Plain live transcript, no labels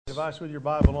Device with your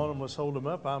Bible on them, let's hold them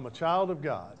up. I'm a child of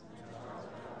God.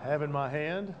 Have in my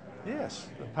hand, yes,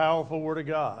 the powerful Word of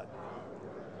God.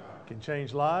 Can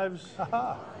change lives,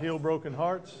 heal broken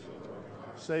hearts,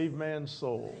 save man's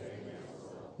soul.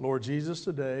 Lord Jesus,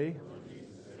 today,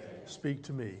 speak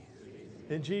to me.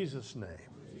 In Jesus' name,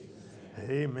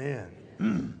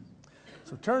 amen.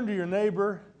 So turn to your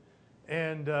neighbor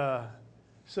and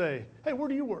say, hey, where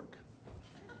do you work?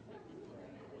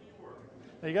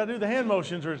 Now, you got to do the hand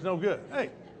motions or it's no good.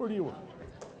 Hey, where do you work?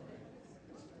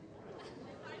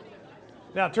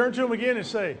 Now turn to him again and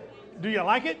say, do you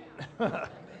like it?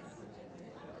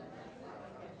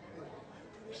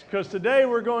 Because today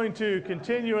we're going to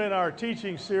continue in our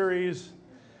teaching series,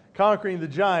 Conquering the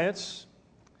Giants.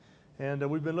 And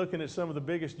we've been looking at some of the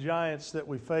biggest giants that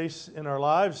we face in our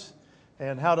lives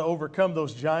and how to overcome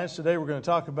those giants. Today we're going to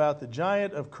talk about the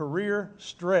giant of career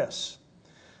stress.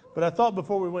 But I thought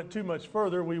before we went too much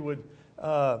further, we would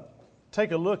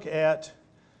take a look at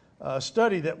a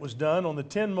study that was done on the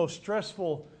 10 most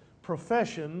stressful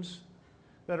professions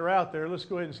that are out there. Let's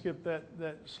go ahead and skip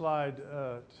that slide,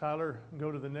 Tyler, and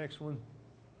go to the next one.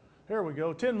 Here we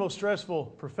go, 10 most stressful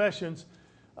professions.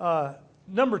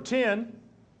 Number 10,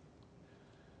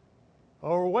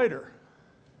 or waiter.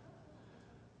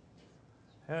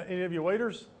 Any of you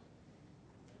waiters?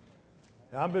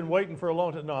 I've been waiting for a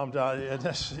long time.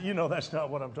 No, that's not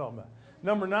what I'm talking about.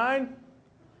 Number 9,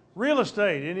 real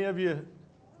estate. Any of you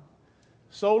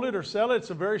sold it or sell it? It's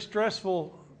a very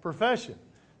stressful profession.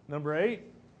 Number 8,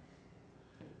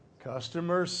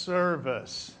 customer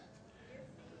service.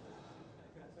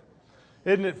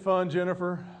 Isn't it fun,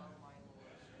 Jennifer?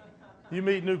 You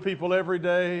meet new people every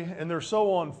day, and they're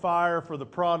so on fire for the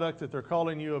product that they're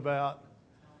calling you about.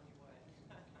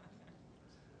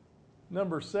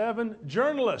 Number 7,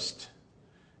 journalist.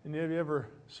 Any of you ever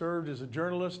served as a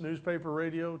journalist, newspaper,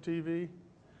 radio, TV?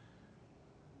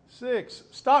 6,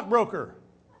 stockbroker.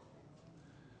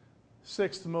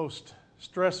 6th most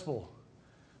stressful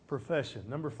profession.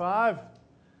 Number 5,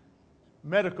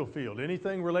 medical field.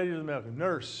 Anything related to the medical.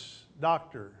 Nurse,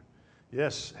 doctor.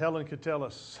 Yes, Helen could tell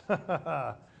us.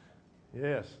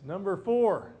 Yes. Number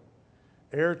 4,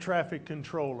 air traffic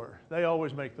controller. They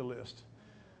always make the list.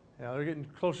 Now, they're getting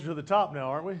closer to the top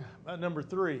now, aren't we? About number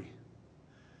 3.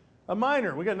 A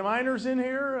miner. We got miners in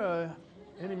here?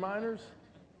 Any miners?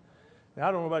 Now,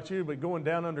 I don't know about you, but going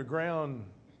down underground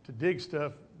to dig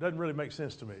stuff doesn't really make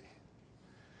sense to me.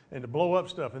 And to blow up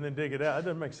stuff and then dig it out, it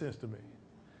doesn't make sense to me.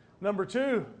 Number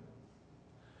 2,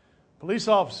 police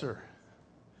officer.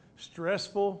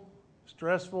 Stressful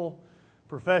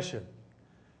profession.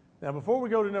 Now, before we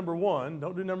go to number 1,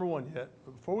 don't do number 1 yet,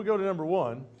 but before we go to number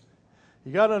 1,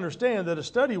 you got to understand that a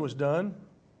study was done,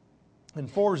 and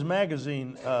Forbes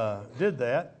magazine did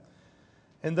that,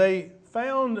 and they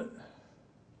found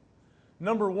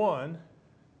number 1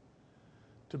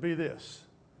 to be this.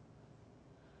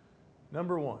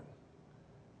 Number 1.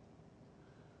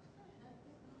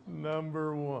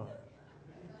 Number 1.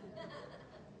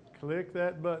 Click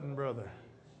that button, brother.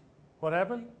 What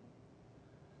happened?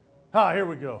 Here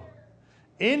we go.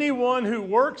 Anyone who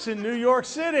works in New York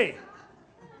City.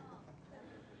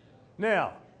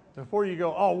 Now, before you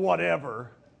go, oh,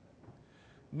 whatever,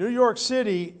 New York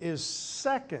City is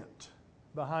second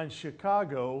behind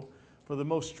Chicago for the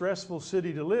most stressful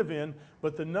city to live in,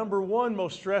 but the number 1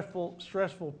 most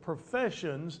stressful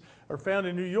professions are found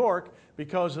in New York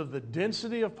because of the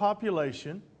density of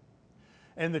population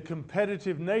and the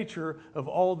competitive nature of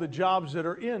all the jobs that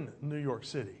are in New York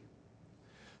City.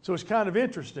 So it's kind of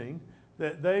interesting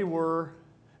that they were...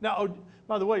 Now,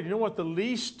 by the way, do you know what the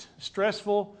least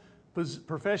stressful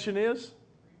profession is?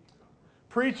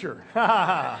 Preacher.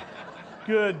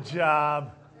 Good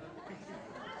job.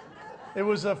 It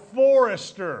was a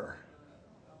forester.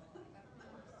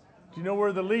 Do you know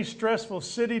where the least stressful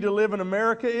city to live in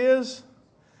America is?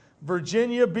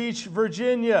 Virginia Beach,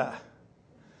 Virginia.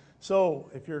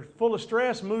 So if you're full of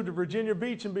stress, move to Virginia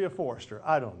Beach and be a forester.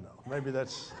 I don't know. Maybe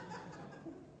that's...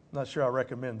 not sure I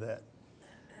recommend that.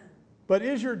 But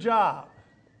is your job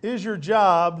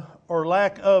or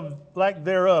lack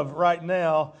thereof right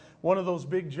now one of those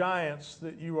big giants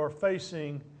that you are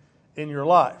facing in your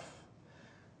life?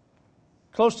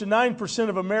 Close to 9%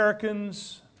 of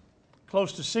Americans,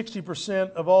 close to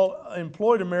 60% of all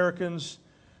employed Americans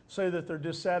say that they're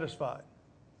dissatisfied.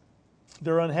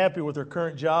 They're unhappy with their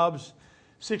current jobs.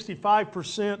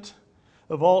 65%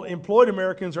 of all employed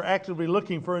Americans are actively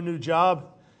looking for a new job.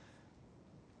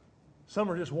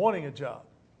 Some are just wanting a job.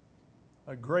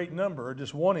 A great number are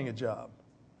just wanting a job.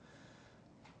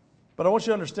 But I want you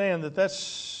to understand that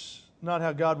that's not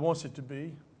how God wants it to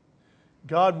be.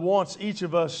 God wants each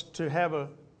of us to have a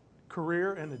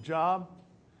career and a job.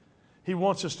 He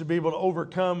wants us to be able to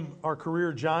overcome our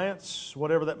career giants,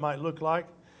 whatever that might look like.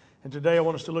 And today I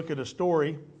want us to look at a story.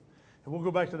 And we'll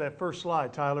go back to that first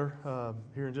slide, Tyler,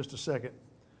 here in just a second.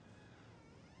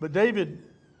 But David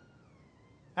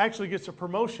actually gets a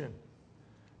promotion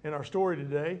in our story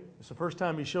today. It's the first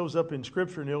time he shows up in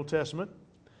Scripture in the Old Testament.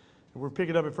 And we're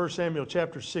picking up at 1 Samuel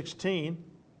chapter 16.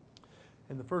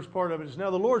 And the first part of it is,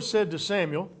 "Now the Lord said to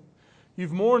Samuel,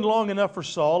 'You've mourned long enough for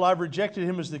Saul. I've rejected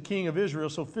him as the king of Israel.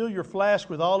 So fill your flask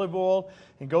with olive oil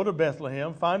and go to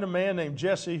Bethlehem. Find a man named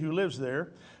Jesse who lives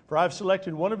there, for I've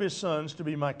selected one of his sons to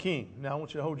be my king.'" Now I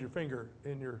want you to hold your finger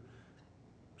in your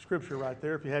Scripture right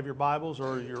there, if you have your Bibles,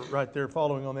 or you're right there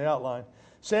following on the outline.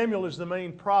 Samuel is the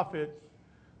main prophet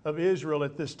of Israel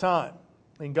at this time.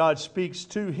 And God speaks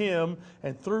to him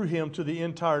and through him to the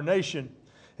entire nation.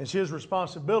 It's his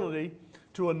responsibility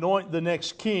to anoint the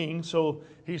next king. So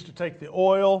he's to take the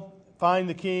oil, find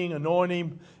the king, anoint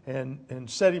him, and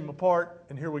set him apart.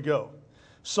 And here we go.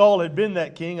 Saul had been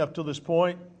that king up to this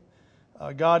point.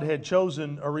 God had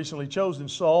recently chosen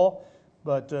Saul.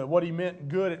 But what he meant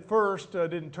good at first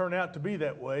didn't turn out to be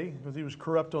that way, because he was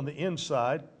corrupt on the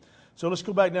inside. So let's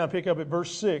go back now and pick up at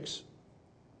verse 6.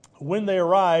 When they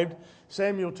arrived,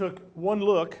 Samuel took one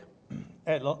look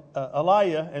at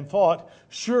Eliah and thought,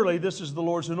 "Surely this is the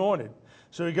Lord's anointed."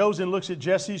 So he goes and looks at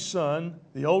Jesse's son,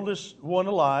 the oldest one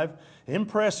alive,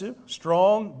 impressive,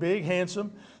 strong, big,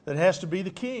 handsome, that has to be the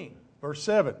king. Verse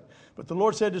 7. "But the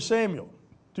Lord said to Samuel,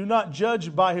 'Do not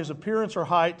judge by his appearance or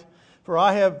height, for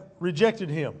I have rejected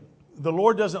him.'" The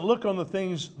Lord doesn't look on the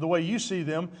things the way you see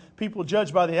them. People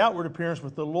judge by the outward appearance,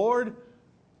 but the Lord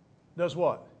does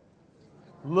what?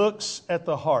 Looks at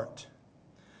the heart.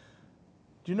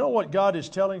 Do you know what God is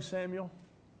telling Samuel?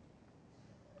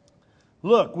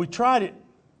 Look, we tried it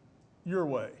your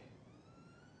way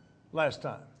last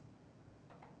time.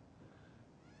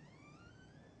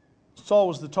 Saul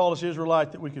was the tallest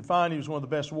Israelite that we could find. He was one of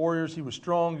the best warriors. He was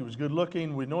strong. He was good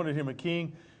looking. We anointed him a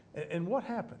king. And what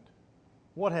happened?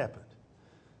 What happened?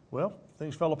 Well,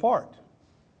 things fell apart.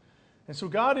 And so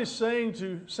God is saying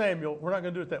to Samuel, we're not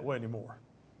going to do it that way anymore.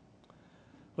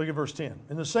 Look at verse 10.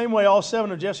 "In the same way, all 7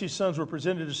 of Jesse's sons were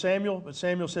presented to Samuel. But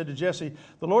Samuel said to Jesse,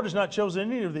 'The Lord has not chosen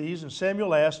any of these.' And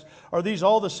Samuel asked, 'Are these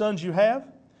all the sons you have?'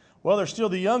 'Well, they're still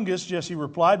the youngest,' Jesse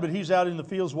replied, 'but he's out in the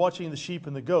fields watching the sheep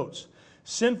and the goats.'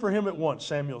 'Send for him at once,'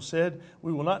 Samuel said.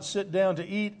 'We will not sit down to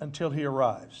eat until he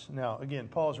arrives.'" Now, again,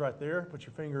 pause right there. Put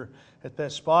your finger at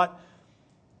that spot.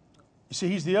 You see,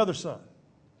 he's the other son.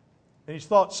 And he's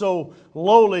thought so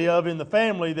lowly of in the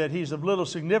family that he's of little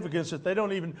significance that they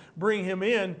don't even bring him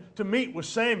in to meet with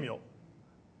Samuel.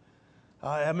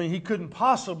 I mean, he couldn't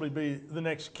possibly be the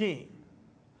next king.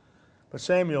 But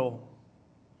Samuel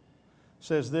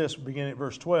says this, beginning at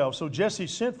verse 12. "So Jesse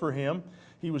sent for him.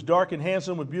 He was dark and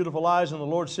handsome with beautiful eyes, and the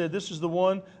Lord said, 'This is the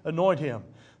one, anoint him.'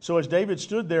 So as David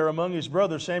stood there among his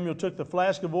brothers, Samuel took the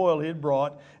flask of oil he had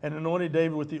brought and anointed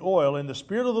David with the oil. And the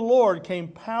Spirit of the Lord came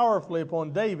powerfully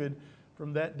upon David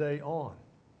from that day on."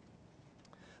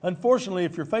 Unfortunately,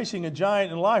 if you're facing a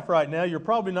giant in life right now, you're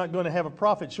probably not going to have a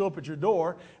prophet show up at your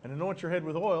door and anoint your head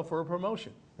with oil for a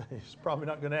promotion. It's probably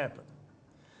not going to happen.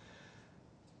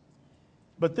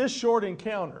 But this short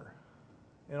encounter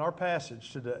in our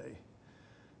passage today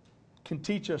can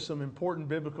teach us some important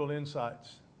biblical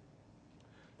insights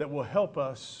that will help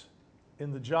us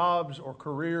in the jobs or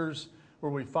careers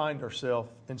where we find ourselves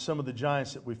and some of the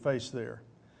giants that we face there.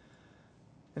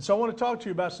 And so I want to talk to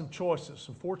you about some choices,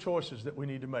 some 4 choices that we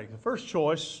need to make. The first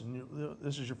choice, and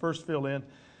this is your first fill in,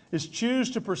 is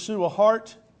choose to pursue a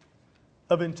heart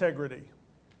of integrity.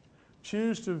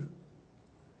 Choose to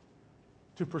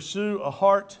pursue a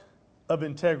heart of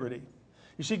integrity.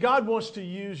 You see, God wants to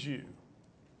use you.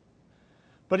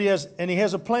 But He has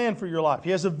a plan for your life.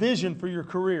 He has a vision for your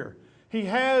career. He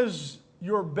has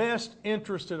your best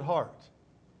interest at heart.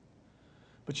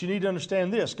 But you need to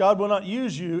understand this. God will not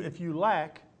use you if you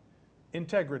lack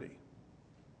integrity.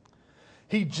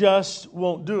 He just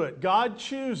won't do it. God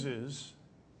chooses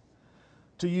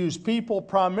to use people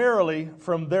primarily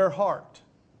from their heart.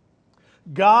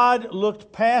 God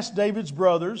looked past David's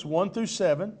brothers, 1 through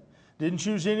 7, didn't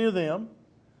choose any of them.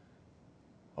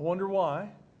 I wonder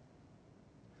why.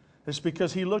 It's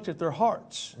because He looked at their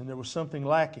hearts and there was something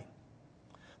lacking.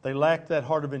 They lacked that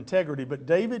heart of integrity. But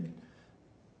David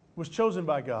was chosen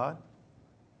by God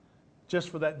just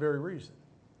for that very reason.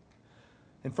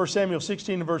 In 1 Samuel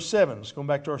 16 and verse 7, let's go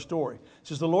back to our story. It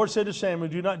says, "The Lord said to Samuel,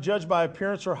 'Do not judge by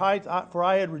appearance or height, for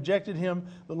I had rejected him.'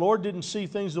 The Lord didn't see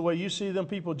things the way you see them.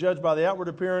 People judge by the outward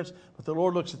appearance, but the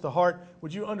Lord looks at the heart."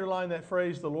 Would you underline that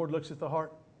phrase, "The Lord looks at the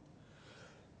heart"?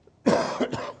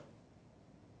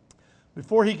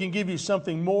 Before he can give you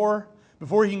something more,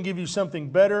 before he can give you something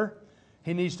better,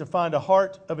 he needs to find a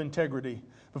heart of integrity.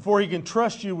 Before he can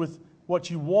trust you with what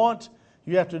you want,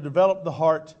 you have to develop the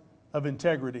heart of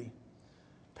integrity.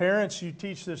 Parents, you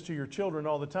teach this to your children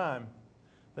all the time.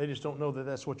 They just don't know that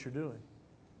that's what you're doing.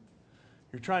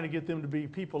 You're trying to get them to be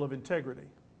people of integrity.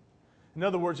 In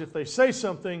other words, if they say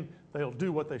something, they'll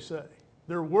do what they say.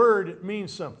 Their word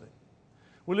means something.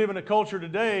 We live in a culture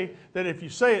today that if you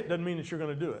say it, doesn't mean that you're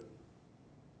going to do it.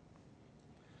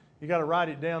 You got to write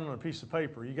it down on a piece of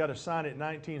paper. You got to sign it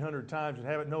 1,900 times and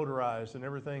have it notarized and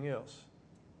everything else.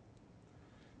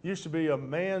 It used to be a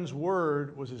man's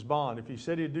word was his bond. If he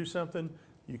said he'd do something,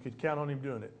 you could count on him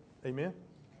doing it. Amen?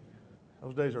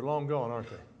 Those days are long gone, aren't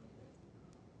they?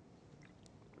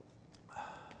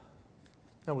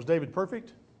 Now, was David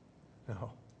perfect?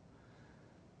 No.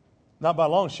 Not by a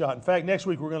long shot. In fact, next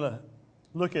week we're going to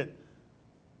look at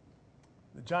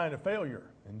the giant of failure.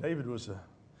 And David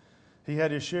he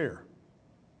had his share.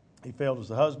 He failed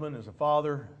as a husband, as a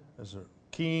father, as a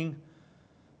king.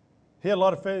 He had a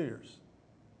lot of failures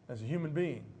as a human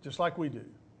being, just like we do.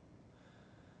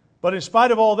 But in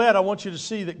spite of all that, I want you to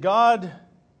see that God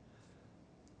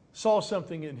saw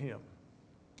something in him,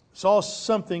 saw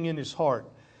something in his heart.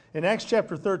 In Acts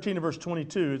chapter 13 and verse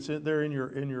 22, it's there in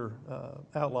your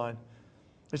outline.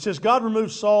 It says, God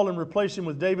removed Saul and replaced him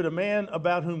with David, a man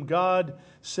about whom God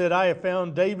said, I have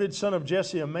found David, son of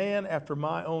Jesse, a man after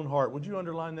my own heart. Would you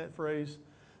underline that phrase?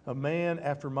 A man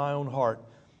after my own heart.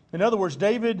 In other words,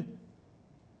 David,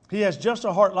 he has just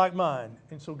a heart like mine.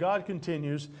 And so God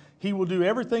continues, he will do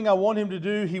everything I want him to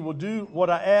do. He will do what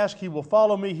I ask. He will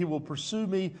follow me. He will pursue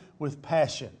me with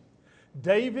passion.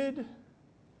 David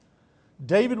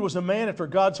was a man after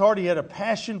God's heart. He had a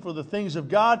passion for the things of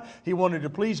God. He wanted to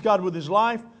please God with his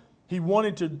life. He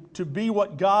wanted to be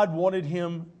what God wanted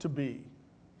him to be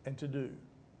and to do.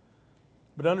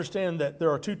 But understand that there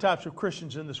are two types of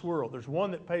Christians in this world. There's one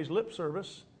that pays lip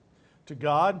service to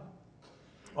God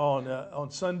on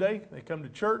Sunday. They come to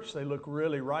church. They look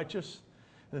really righteous.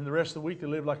 And then the rest of the week they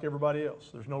live like everybody else.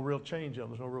 There's no real change in them.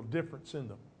 There's no real difference in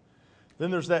them. Then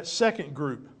there's that second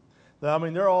group. I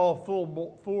mean, they're all full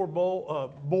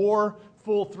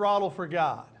throttle for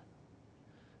God.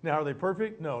 Now, are they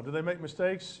perfect? No. Do they make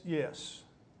mistakes? Yes.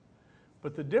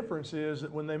 But the difference is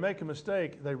that when they make a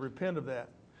mistake, they repent of that.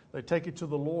 They take it to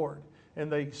the Lord,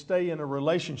 and they stay in a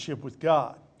relationship with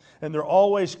God. And they're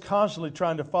always constantly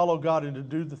trying to follow God and to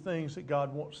do the things that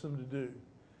God wants them to do,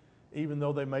 even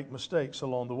though they make mistakes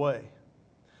along the way.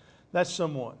 That's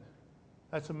someone.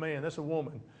 That's a man. That's a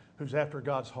woman who's after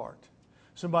God's heart.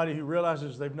 Somebody who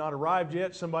realizes they've not arrived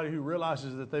yet, somebody who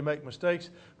realizes that they make mistakes,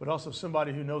 but also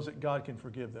somebody who knows that God can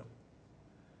forgive them.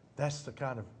 That's the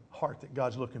kind of heart that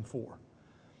God's looking for.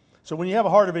 So when you have a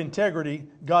heart of integrity,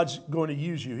 God's going to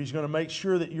use you. He's going to make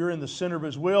sure that you're in the center of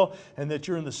his will and that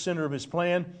you're in the center of his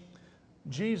plan.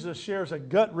 Jesus shares a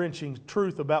gut-wrenching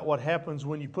truth about what happens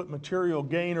when you put material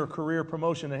gain or career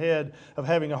promotion ahead of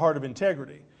having a heart of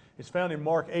integrity. It's found in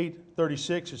Mark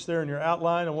 8:36. It's there in your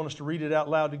outline. I want us to read it out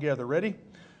loud together. Ready?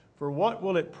 For what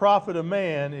will it profit a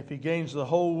man if he gains the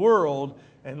whole world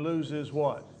and loses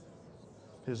what?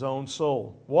 His own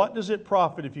soul. What does it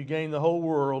profit if you gain the whole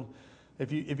world?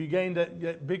 If you gain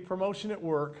that big promotion at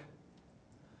work,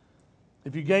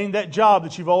 if you gain that job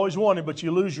that you've always wanted, but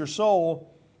you lose your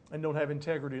soul and don't have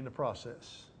integrity in the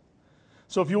process.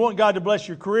 So if you want God to bless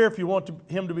your career, if you want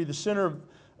him to be the center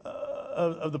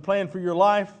of the plan for your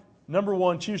life, number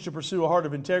one, choose to pursue a heart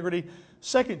of integrity.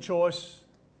 Second choice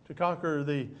to conquer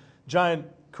the giant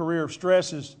career of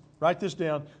stress is, write this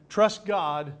down, trust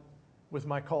God with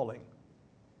my calling.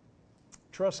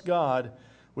 Trust God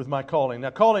with my calling. Now,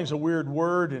 calling is a weird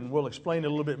word, and we'll explain a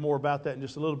little bit more about that in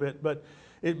just a little bit, but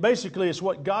it basically is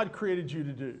what God created you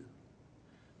to do.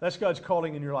 That's God's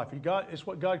calling in your life. It's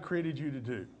what God created you to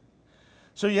do.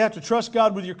 So you have to trust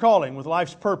God with your calling, with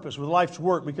life's purpose, with life's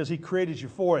work, because he created you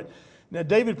for it. Now,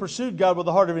 David pursued God with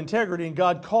a heart of integrity, and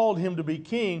God called him to be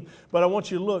king. But I want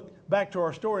you to look back to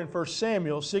our story in 1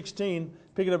 Samuel 16,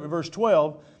 pick it up at verse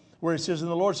 12, where it says,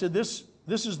 And the Lord said, This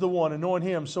is the one, anoint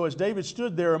him. So as David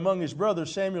stood there among his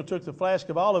brothers, Samuel took the flask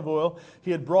of olive oil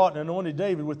he had brought and anointed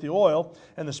David with the oil.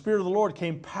 And the Spirit of the Lord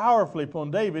came powerfully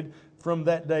upon David from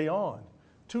that day on.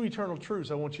 Two eternal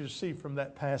truths I want you to see from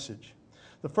that passage.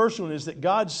 The first one is that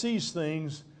God sees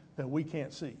things that we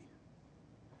can't see.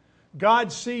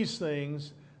 God sees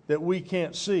things that we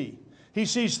can't see. He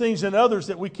sees things in others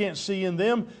that we can't see in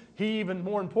them. He even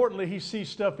more importantly, he sees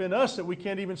stuff in us that we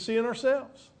can't even see in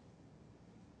ourselves.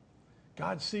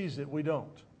 God sees it, we don't.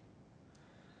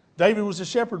 David was a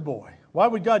shepherd boy. Why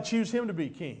would God choose him to be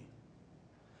king?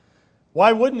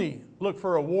 Why wouldn't he look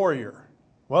for a warrior?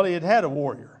 Well, he had had a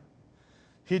warrior.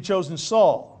 He had chosen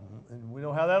Saul, and we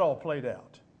know how that all played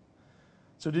out.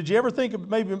 So did you ever think of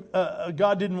maybe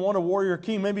God didn't want a warrior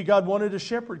king? Maybe God wanted a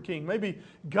shepherd king. Maybe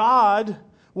God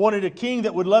wanted a king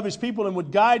that would love his people and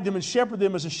would guide them and shepherd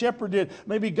them as a shepherd did.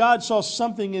 Maybe God saw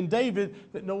something in David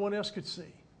that no one else could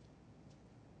see.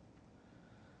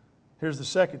 Here's the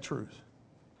second truth.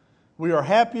 We are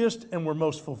happiest and we're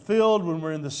most fulfilled when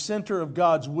we're in the center of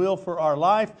God's will for our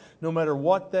life, no matter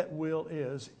what that will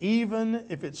is, even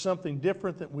if it's something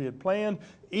different than we had planned,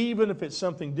 even if it's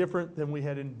something different than we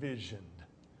had envisioned.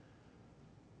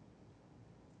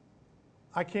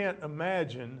 I can't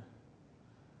imagine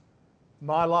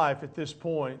my life at this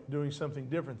point doing something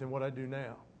different than what I do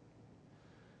now.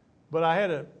 But I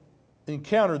had an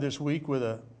encounter this week with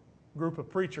a group of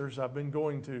preachers. I've been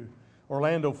going to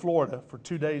Orlando, Florida for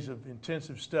 2 days of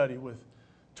intensive study with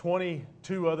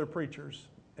 22 other preachers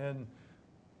and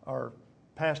our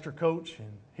pastor coach,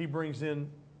 and he brings in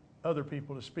other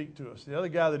people to speak to us. The other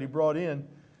guy that he brought in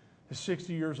is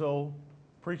 60 years old,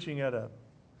 preaching at a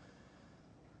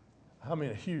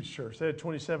huge church. They had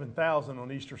 27,000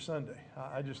 on Easter Sunday.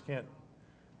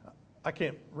 I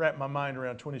can't wrap my mind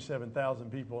around 27,000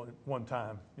 people at one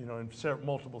time, in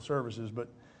multiple services, but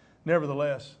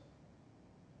nevertheless,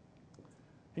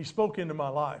 he spoke into my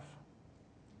life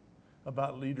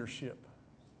about leadership.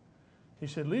 He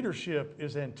said, leadership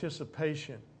is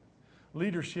anticipation.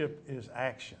 Leadership is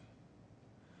action.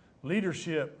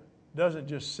 Leadership doesn't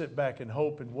just sit back and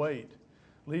hope and wait.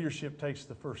 Leadership takes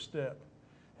the first step.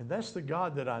 And that's the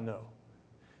God that I know.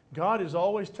 God is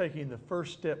always taking the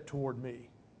first step toward me,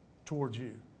 towards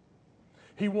you.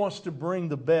 He wants to bring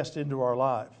the best into our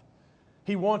life.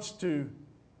 He wants to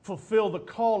fulfill the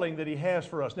calling that He has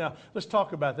for us. Now, let's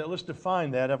talk about that. Let's define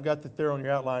that. I've got that there on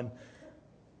your outline.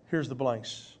 Here's the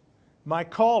blanks. My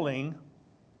calling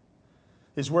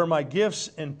is where my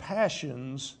gifts and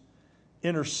passions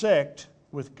intersect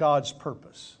with God's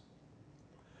purpose.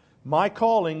 My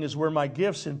calling is where my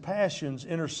gifts and passions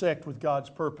intersect with God's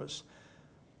purpose.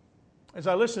 As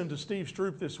I listened to Steve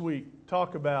Stroop this week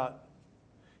talk about,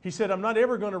 he said, I'm not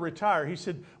ever going to retire. He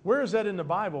said, where is that in the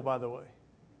Bible, by the way?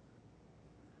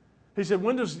 He said,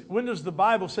 when does the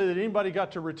Bible say that anybody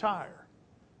got to retire?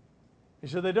 He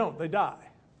said, they don't. They die.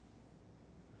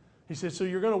 He said, so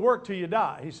you're going to work till you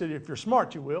die. He said, if you're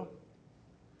smart, you will.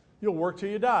 You'll work till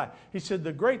you die. He said,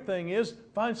 the great thing is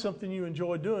find something you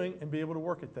enjoy doing and be able to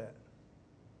work at that.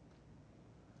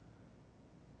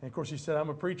 And of course, he said, I'm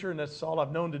a preacher and that's all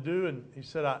I've known to do. And he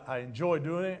said, I enjoy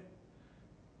doing it.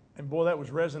 And boy, that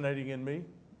was resonating in me.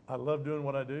 I love doing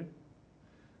what I do.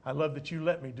 I love that you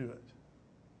let me do it.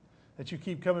 That you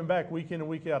keep coming back week in and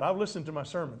week out. I've listened to my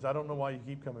sermons. I don't know why you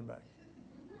keep coming back.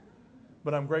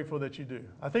 But I'm grateful that you do.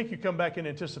 I think you come back in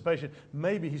anticipation.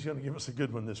 Maybe He's going to give us a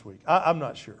good one this week. I'm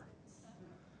not sure.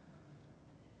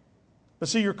 But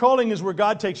see, your calling is where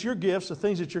God takes your gifts, the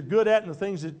things that you're good at, and the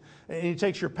things that, and He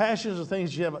takes your passions, the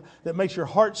things you have that makes your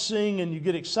heart sing and you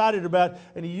get excited about,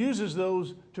 and He uses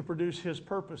those to produce His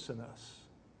purpose in us.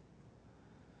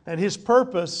 And His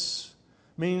purpose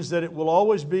means that it will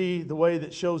always be the way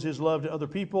that shows His love to other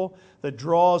people, that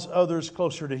draws others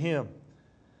closer to Him.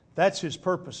 That's His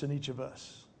purpose in each of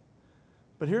us.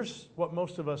 But here's what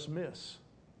most of us miss.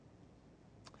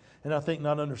 And I think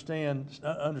not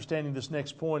understanding this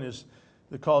next point is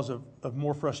the cause of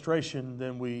more frustration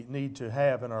than we need to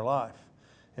have in our life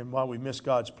and why we miss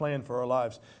God's plan for our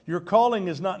lives. Your calling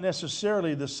is not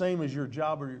necessarily the same as your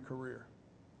job or your career.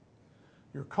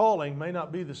 Your calling may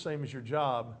not be the same as your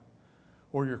job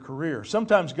or your career.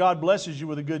 Sometimes God blesses you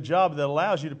with a good job that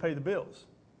allows you to pay the bills.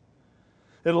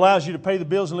 It allows you to pay the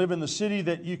bills and live in the city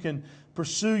that you can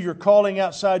pursue your calling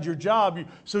outside your job.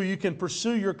 So you can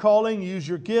pursue your calling, use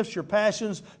your gifts, your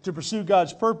passions to pursue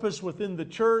God's purpose within the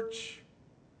church.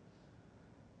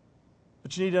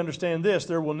 But you need to understand this.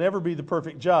 There will never be the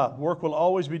perfect job. Work will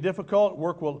always be difficult.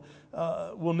 Work will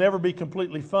never be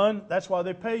completely fun. That's why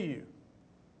they pay you.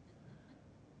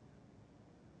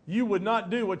 You would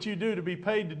not do what you do to be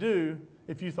paid to do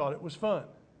if you thought it was fun.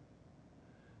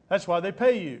 That's why they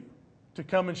pay you, to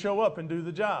come and show up and do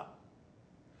the job.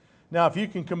 Now, if you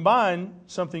can combine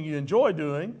something you enjoy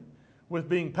doing with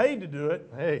being paid to do it,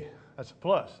 hey, that's a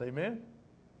plus. Amen?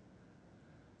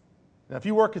 Now, if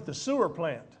you work at the sewer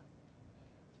plant,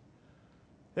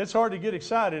 it's hard to get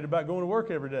excited about going to work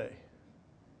every day.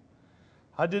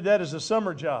 I did that as a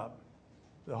summer job.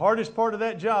 The hardest part of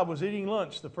that job was eating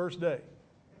lunch the first day.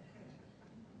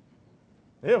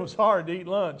 It was hard to eat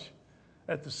lunch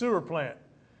at the sewer plant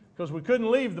because we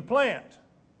couldn't leave the plant.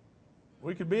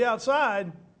 We could be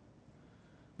outside,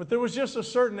 but there was just a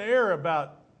certain air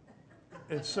about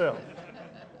itself.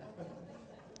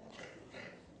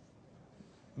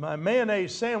 My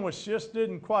mayonnaise sandwich just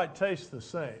didn't quite taste the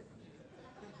same.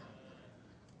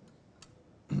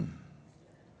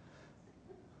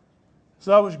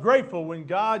 So I was grateful when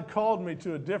God called me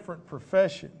to a different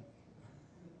profession.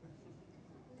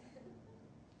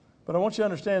 But I want you to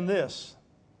understand this.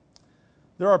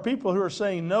 There are people who are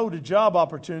saying no to job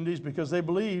opportunities because they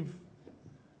believe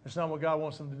it's not what God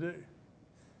wants them to do.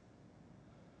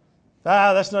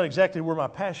 That's not exactly where my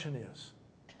passion is.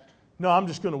 No, I'm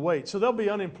just going to wait. So they'll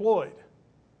be unemployed.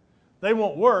 They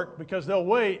won't work because they'll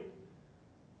wait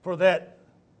for that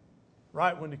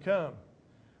right one to come.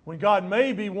 When God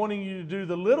may be wanting you to do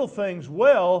the little things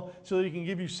well so that He can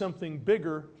give you something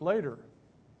bigger later.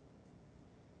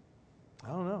 I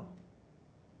don't know.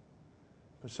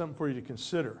 But something for you to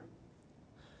consider.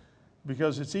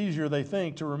 Because it's easier, they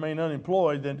think, to remain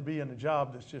unemployed than to be in a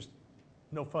job that's just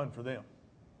no fun for them.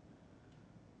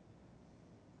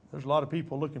 There's a lot of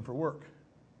people looking for work.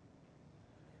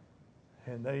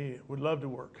 And they would love to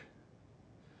work.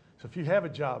 So if you have a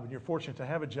job and you're fortunate to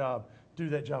have a job, do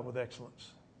that job with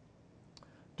excellence.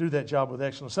 Do that job with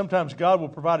excellence. Sometimes God will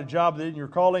provide a job that isn't your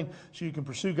calling so you can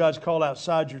pursue God's call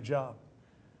outside your job.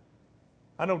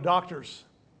 I know doctors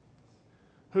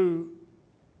who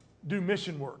do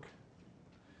mission work.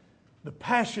 The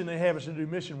passion they have is to do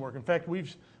mission work. In fact,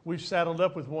 we've saddled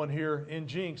up with one here in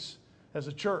Jinx as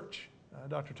a church.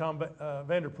 Dr. Tom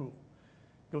Vanderpool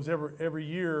goes every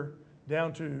year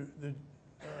down to the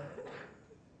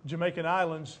Jamaican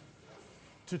Islands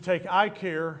to take eye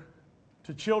care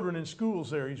to children in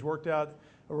schools there. He's worked out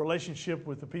a relationship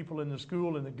with the people in the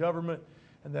school and the government,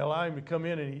 and they allow him to come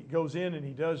in, and he goes in and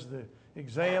he does the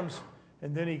exams,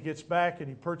 and then he gets back and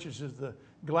he purchases the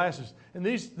glasses. And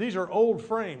these are old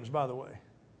frames, by the way.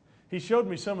 He showed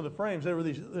me some of the frames. They were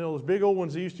these, those big old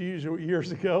ones they used to use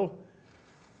years ago.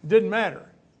 It didn't matter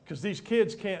because these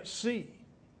kids can't see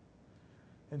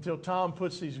until Tom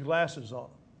puts these glasses on.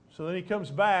 So then he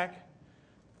comes back,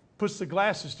 puts the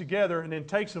glasses together, and then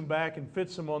takes them back and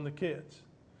fits them on the kids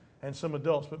and some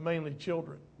adults, but mainly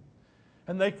children.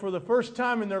 And they, for the first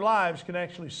time in their lives, can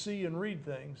actually see and read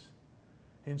things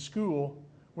in school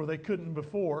where they couldn't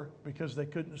before because they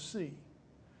couldn't see.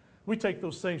 We take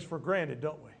those things for granted,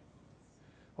 don't we?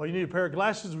 Well, you need a pair of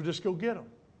glasses, we just go get them.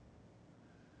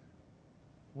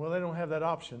 Well, they don't have that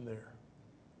option there,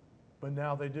 but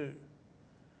now they do.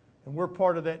 And we're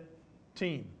part of that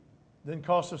team. It didn't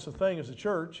cost us a thing as a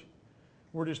church.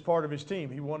 We're just part of His team.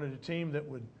 He wanted a team that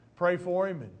would pray for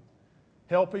him and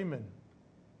help him and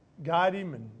guide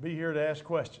him and be here to ask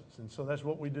questions. And so that's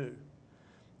what we do.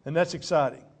 And that's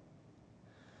exciting.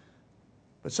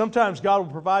 But sometimes God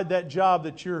will provide that job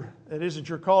that isn't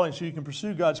your calling so you can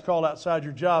pursue God's call outside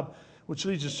your job, which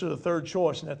leads us to the third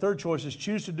choice. And that third choice is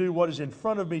choose to do what is in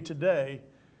front of me today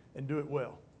and do it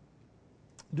well.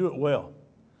 Do it well.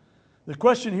 The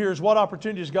question here is, what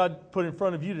opportunity has God put in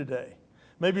front of you today?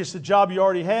 Maybe it's the job you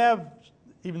already have,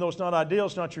 even though it's not ideal,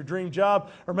 it's not your dream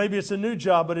job. Or maybe it's a new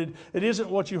job, but it isn't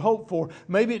what you hoped for.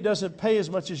 Maybe it doesn't pay as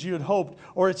much as you had hoped.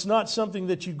 Or it's not something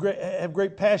that you have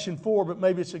great passion for, but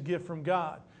maybe it's a gift from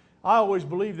God. I always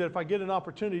believe that if I get an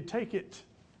opportunity, take it.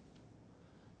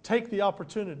 Take the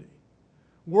opportunity.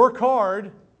 Work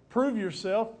hard, prove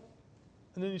yourself,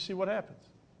 and then you see what happens.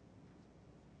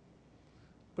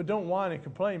 But don't whine and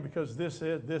complain because this,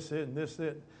 and this.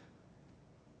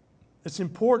 It's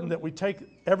important that we take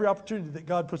every opportunity that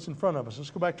God puts in front of us. Let's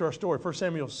go back to our story. 1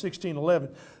 Samuel 16:11.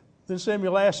 Then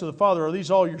Samuel asked of the father, "Are these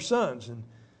all your sons?" And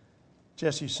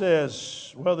Jesse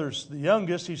says, "Well, there's the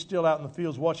youngest. He's still out in the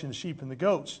fields watching the sheep and the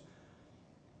goats."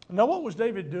 Now, what was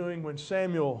David doing when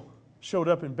Samuel showed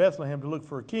up in Bethlehem to look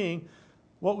for a king?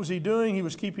 What was he doing? He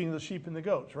was keeping the sheep and the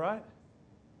goats, right?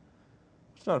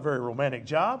 It's not a very romantic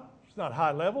job. It's not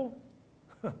high level.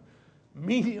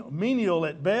 Menial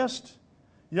at best.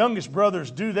 Youngest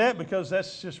brothers do that because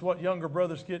that's just what younger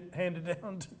brothers get handed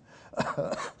down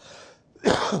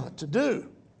to do.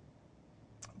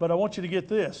 But I want you to get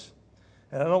this,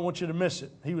 and I don't want you to miss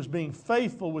it. He was being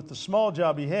faithful with the small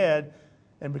job he had,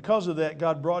 and because of that,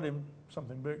 God brought him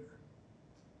something bigger.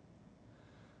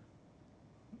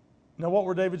 Now, what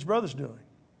were David's brothers doing?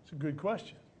 It's a good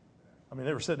question. I mean,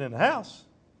 they were sitting in the house.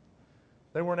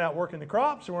 They weren't out working the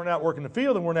crops. They weren't out working the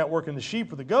field. They weren't out working the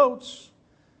sheep or the goats.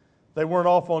 They weren't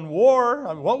off on war.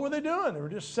 I mean, what were they doing? They were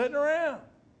just sitting around.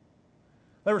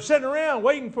 They were sitting around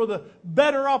waiting for the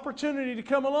better opportunity to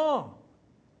come along.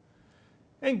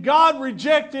 And God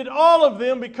rejected all of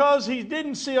them because He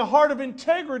didn't see a heart of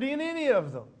integrity in any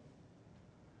of them.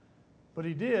 But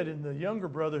He did in the younger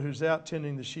brother who's out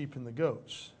tending the sheep and the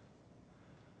goats.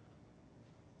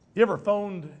 You ever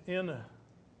phoned in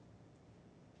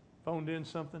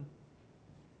something?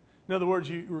 In other words,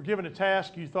 you were given a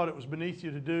task you thought it was beneath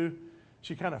you to do.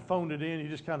 So you kind of phoned it in. You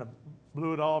just kind of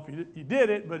blew it off. You did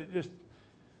it, but it just,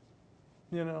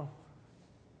 yeah.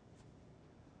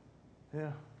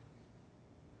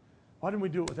 Why didn't we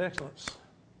do it with excellence?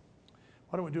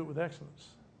 Why don't we do it with excellence?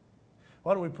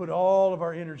 Why don't we put all of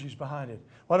our energies behind it?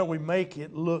 Why don't we make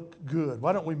it look good?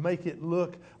 Why don't we make it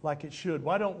look like it should?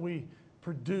 Why don't we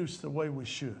produce the way we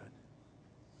should?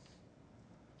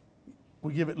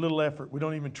 We give it little effort. We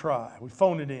don't even try. We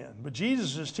phone it in. But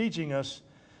Jesus is teaching us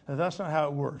that that's not how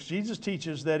it works. Jesus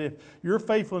teaches that if you're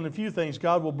faithful in a few things,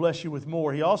 God will bless you with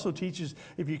more. He also teaches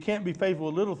if you can't be faithful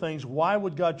with little things, why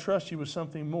would God trust you with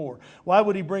something more? Why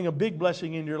would He bring a big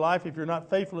blessing into your life if you're not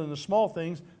faithful in the small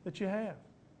things that you have?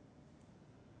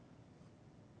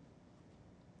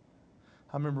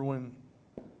 I remember when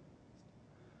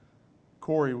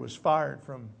Corey was fired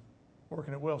from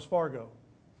working at Wells Fargo,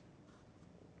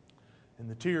 and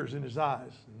the tears in his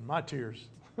eyes, and my tears,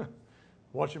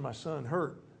 watching my son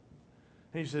hurt.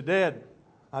 He said, "Dad,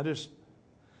 I didn't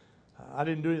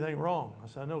do anything wrong." I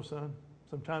said, "I know, son.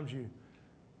 Sometimes you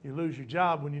lose your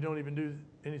job when you don't even do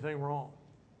anything wrong."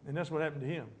 And that's what happened to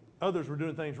him. Others were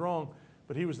doing things wrong,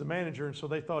 but he was the manager, and so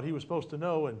they thought he was supposed to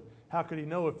know, and how could he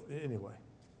know anyway?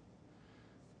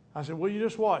 I said, "Well, you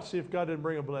just watch, see if God didn't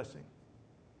bring a blessing."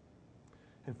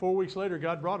 And 4 weeks later,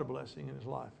 God brought a blessing in his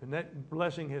life. And that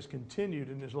blessing has continued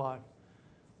in his life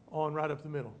on right up the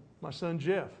middle. My son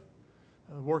Jeff,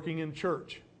 working in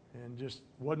church, and just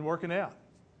wasn't working out.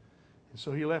 And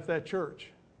so he left that church.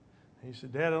 And he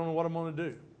said, "Dad, I don't know what I'm going to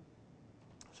do."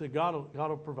 I said, God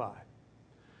will provide.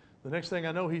 The next thing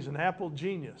I know, he's an Apple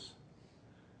genius.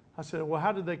 I said, "Well,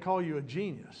 how did they call you a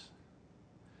genius?"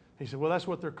 He said, "Well, that's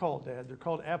what they're called, Dad. They're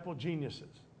called Apple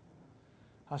geniuses."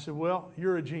 I said, "Well,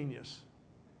 you're a genius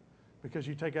because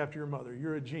you take after your mother.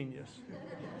 You're a genius."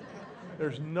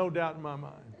 There's no doubt in my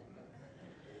mind.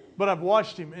 But I've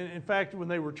watched him. In fact, when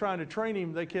they were trying to train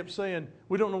him, they kept saying,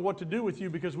 "We don't know what to do with you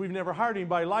because we've never hired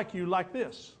anybody like you like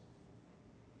this."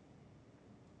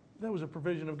 That was a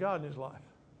provision of God in his life,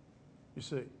 you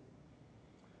see.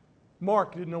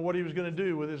 Mark didn't know what he was going to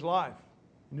do with his life.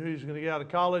 He knew he was going to get out of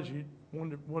college. He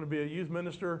wanted to be a youth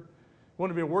minister,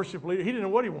 wanted to be a worship leader. He didn't know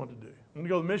what he wanted to do. He wanted to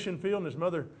go to the mission field, and his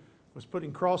mother was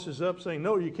putting crosses up saying,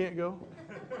 "No, you can't go."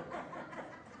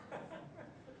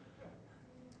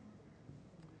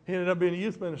 He ended up being a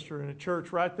youth minister in a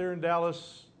church right there in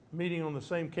Dallas, meeting on the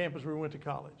same campus where we went to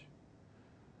college.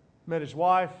 Met his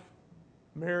wife,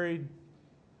 married,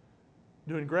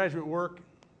 doing graduate work.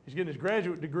 He's getting his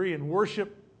graduate degree in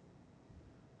worship.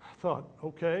 I thought,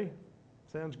 okay,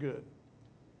 sounds good.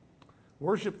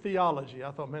 Worship theology.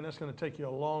 I thought, man, that's going to take you a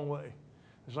long way.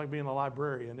 It's like being a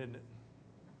librarian, isn't it?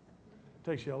 It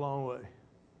takes you a long way.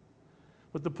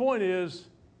 But the point is,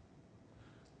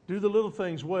 do the little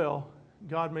things well.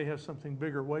 God may have something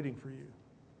bigger waiting for you.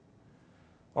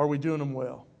 Are we doing them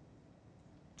well?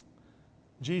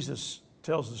 Jesus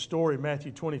tells the story in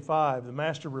Matthew 25. The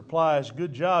master replies,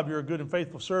 "Good job, you're a good and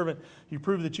faithful servant. You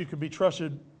prove that you can be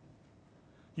trusted.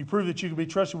 You prove that you can be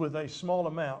trusted with a small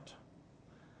amount.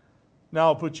 Now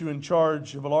I'll put you in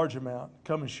charge of a large amount.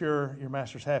 Come and share your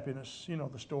master's happiness." You know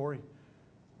the story.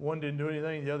 One didn't do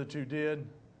anything, the other two did.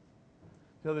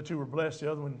 The other two were blessed,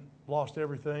 the other one lost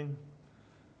everything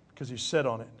because he sat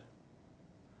on it.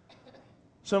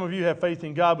 Some of you have faith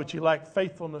in God, but you lack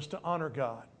faithfulness to honor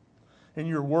God in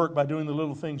your work by doing the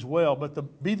little things well.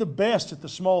 But be the best at the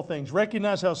small things.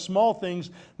 Recognize how small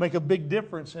things make a big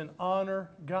difference and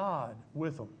honor God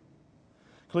with them.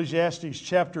 Ecclesiastes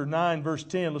chapter 9, verse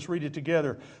 10. Let's read it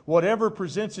together. "Whatever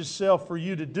presents itself for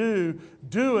you to do,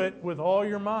 do it with all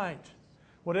your might."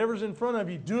 Whatever's in front of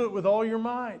you, do it with all your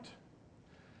might.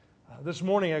 This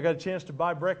morning I got a chance to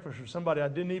buy breakfast for somebody I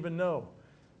didn't even know.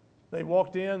 They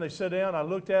walked in, they sat down, I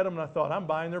looked at them and I thought, I'm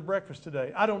buying their breakfast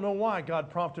today. I don't know why God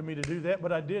prompted me to do that,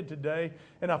 but I did today,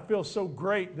 and I feel so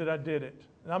great that I did it.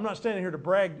 And I'm not standing here to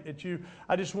brag at you.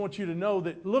 I just want you to know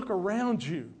that look around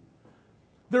you.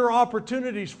 There are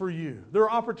opportunities for you. There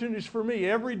are opportunities for me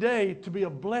every day to be a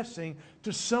blessing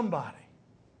to somebody.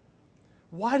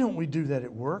 Why don't we do that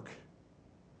at work?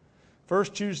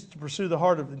 First, choose to pursue the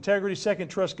heart of integrity. Second,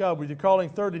 trust God with your calling.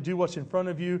 Third, to do what's in front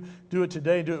of you. Do it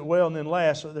today, do it well. And then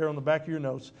last, there on the back of your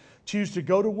notes, choose to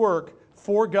go to work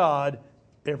for God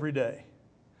every day.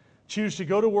 Choose to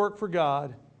go to work for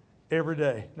God every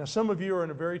day. Now, some of you are in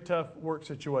a very tough work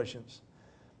situations.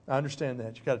 I understand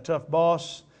that. You've got a tough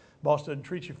boss. Boss doesn't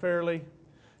treat you fairly.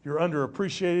 You're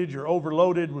underappreciated. You're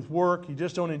overloaded with work. You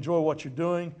just don't enjoy what you're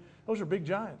doing. Those are big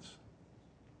giants.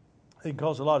 They can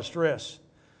cause a lot of stress.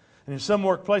 And in some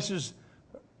workplaces,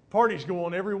 parties go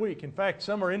on every week. In fact,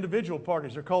 some are individual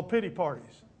parties. They're called pity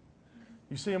parties.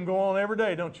 You see them go on every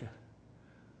day, don't you?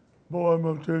 Boy, I'm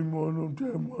going to tell you one, I'm going to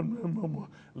tell you one.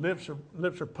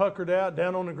 Lips are puckered out,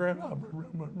 down on the ground.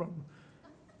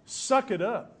 Suck it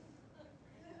up.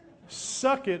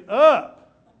 Suck it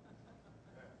up.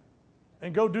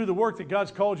 And go do the work that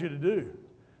God's called you to do.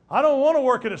 I don't want to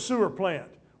work at a sewer plant.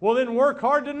 Well, then work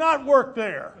hard to not work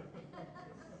there.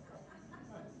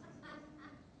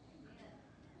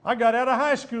 I got out of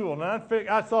high school and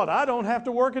I thought I don't have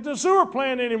to work at the sewer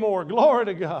plant anymore. Glory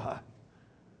to God.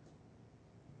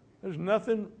 There's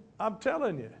nothing, I'm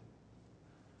telling you.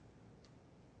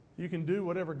 You can do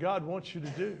whatever God wants you to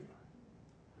do.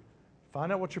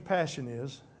 Find out what your passion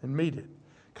is and meet it.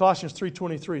 Colossians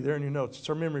 3:23, there in your notes. It's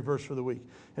our memory verse for the week.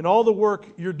 And all the work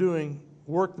you're doing,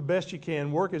 work the best you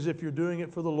can. Work as if you're doing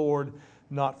it for the Lord,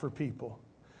 not for people.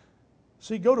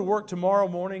 See, go to work tomorrow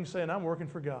morning saying, I'm working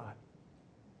for God.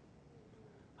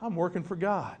 I'm working for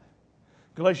God.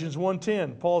 Galatians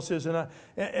 1:10, Paul says,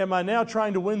 am I now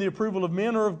trying to win the approval of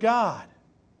men or of God?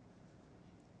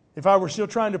 If I were still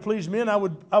trying to please men, I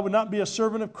would not be a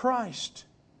servant of Christ.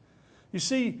 You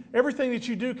see, everything that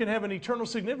you do can have an eternal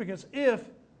significance if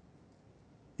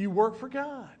you work for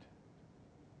God.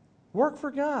 Work for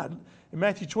God. In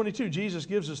Matthew 22, Jesus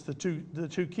gives us the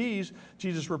two keys.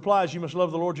 Jesus replies, you must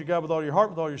love the Lord your God with all your heart,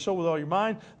 with all your soul, with all your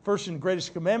mind. First and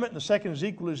greatest commandment, and the second is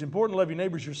equally as important, love your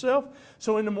neighbors yourself.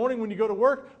 So in the morning when you go to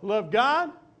work, love God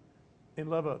and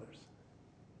love others.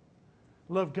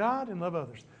 Love God and love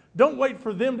others. Don't wait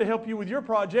for them to help you with your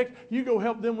project. You go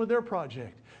help them with their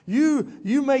project. You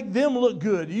make them look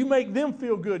good. You make them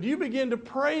feel good. You begin to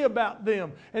pray about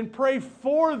them and pray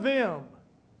for them.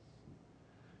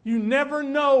 You never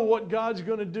know what God's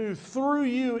going to do through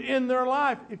you in their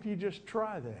life if you just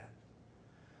try that.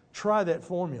 Try that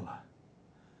formula.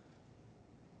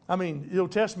 I mean, the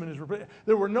Old Testament is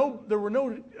there were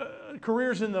no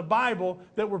careers in the Bible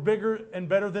that were bigger and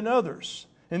better than others.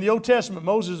 In the Old Testament,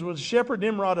 Moses was a shepherd,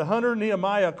 Nimrod a hunter,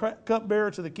 Nehemiah a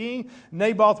cupbearer to the king,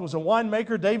 Naboth was a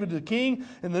winemaker, David the king.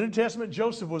 In the New Testament,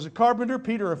 Joseph was a carpenter,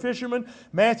 Peter a fisherman,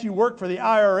 Matthew worked for the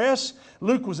IRS,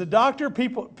 Luke was a doctor,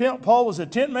 Paul was a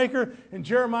tent maker, and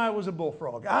Jeremiah was a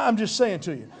bullfrog. I'm just saying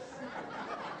to you.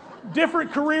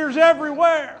 Different careers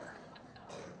everywhere.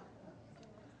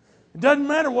 It doesn't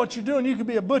matter what you're doing. You could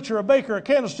be a butcher, a baker, a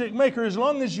candlestick maker. As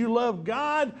long as you love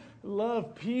God,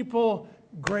 love people,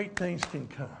 great things can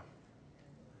come.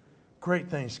 Great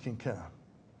things can come.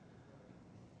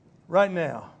 Right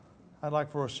now, I'd like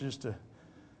for us just to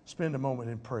spend a moment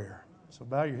in prayer. So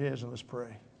bow your heads and let's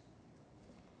pray.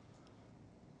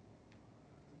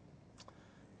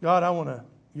 God, I want to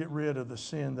get rid of the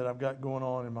sin that I've got going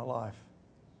on in my life.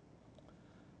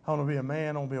 I want to be a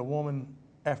man, I want to be a woman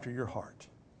after your heart.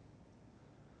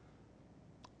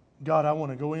 God, I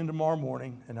want to go in tomorrow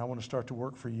morning and I want to start to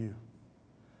work for you.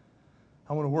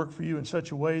 I want to work for you in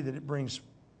such a way that it brings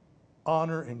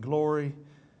honor and glory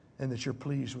and that you're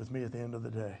pleased with me at the end of the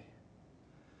day.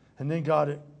 And then,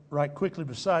 God, right quickly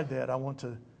beside that, I want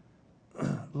to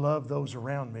love those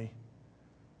around me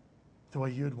the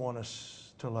way you'd want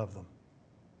us to love them,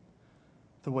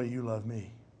 the way you love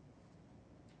me.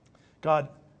 God,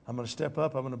 I'm going to step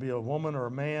up. I'm going to be a woman or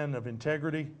a man of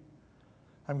integrity.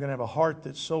 I'm going to have a heart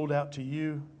that's sold out to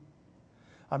you.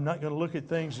 I'm not going to look at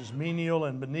things as menial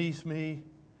and beneath me.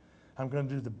 I'm going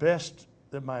to do the best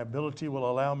that my ability will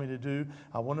allow me to do.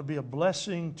 I want to be a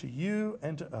blessing to you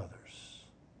and to others.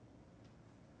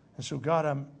 And so, God,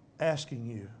 I'm asking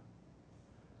you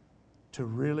to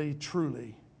really,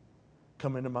 truly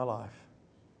come into my life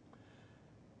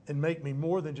and make me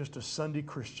more than just a Sunday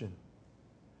Christian.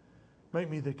 Make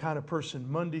me the kind of person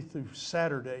Monday through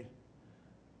Saturday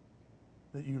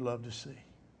that you love to see.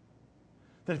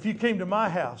 That if you came to my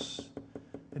house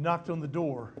and knocked on the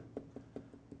door,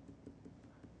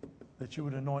 that you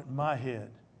would anoint my head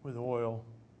with oil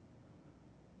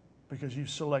because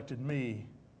you've selected me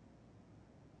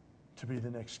to be the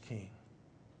next king.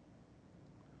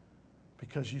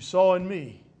 Because you saw in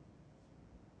me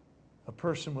a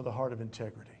person with a heart of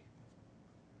integrity.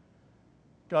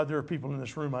 God, there are people in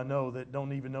this room I know that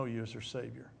don't even know you as their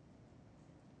Savior.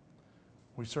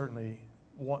 We certainly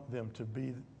want them to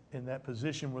be in that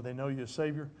position where they know you as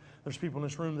Savior. There's people in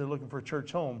this room that are looking for a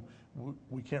church home.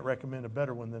 We can't recommend a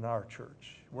better one than our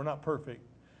church. We're not perfect,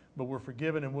 but we're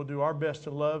forgiven and we'll do our best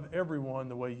to love everyone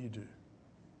the way you do.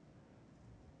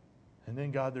 And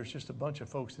then, God, there's just a bunch of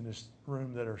folks in this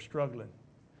room that are struggling.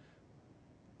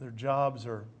 Their jobs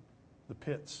are the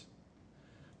pits.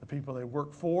 The people they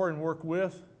work for and work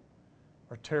with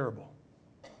are terrible.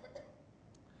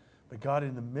 But God,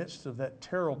 in the midst of that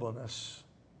terribleness,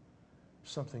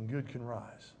 something good can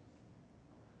rise.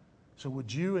 So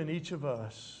would you and each of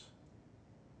us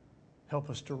help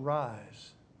us to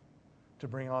rise to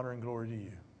bring honor and glory to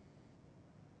you?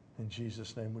 In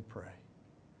Jesus' name we pray.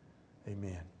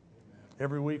 Amen.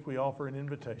 Every week we offer an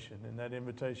invitation, and that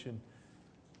invitation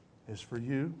is for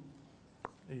you.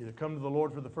 Either come to the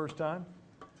Lord for the first time.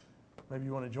 Maybe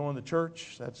you want to join the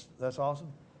church. That's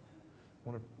awesome.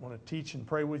 Want to teach and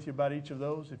pray with you about each of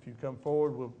those. If you come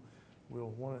forward, we'll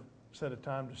want to set a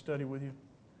time to study with you.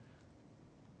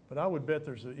 But I would bet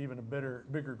there's even a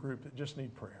bigger group that just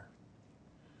need prayer.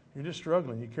 You're just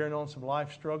struggling. You're carrying on some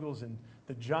life struggles, and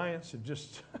the giants have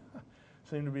just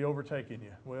seem to be overtaking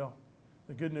you. Well,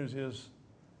 the good news is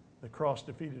the cross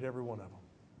defeated every one of them.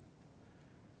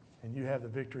 And you have the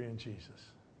victory in Jesus.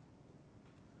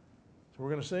 So we're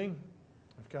going to sing.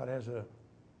 If God has a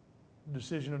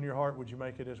decision on your heart, would you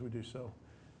make it as we do so,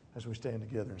 as we stand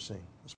together and sing?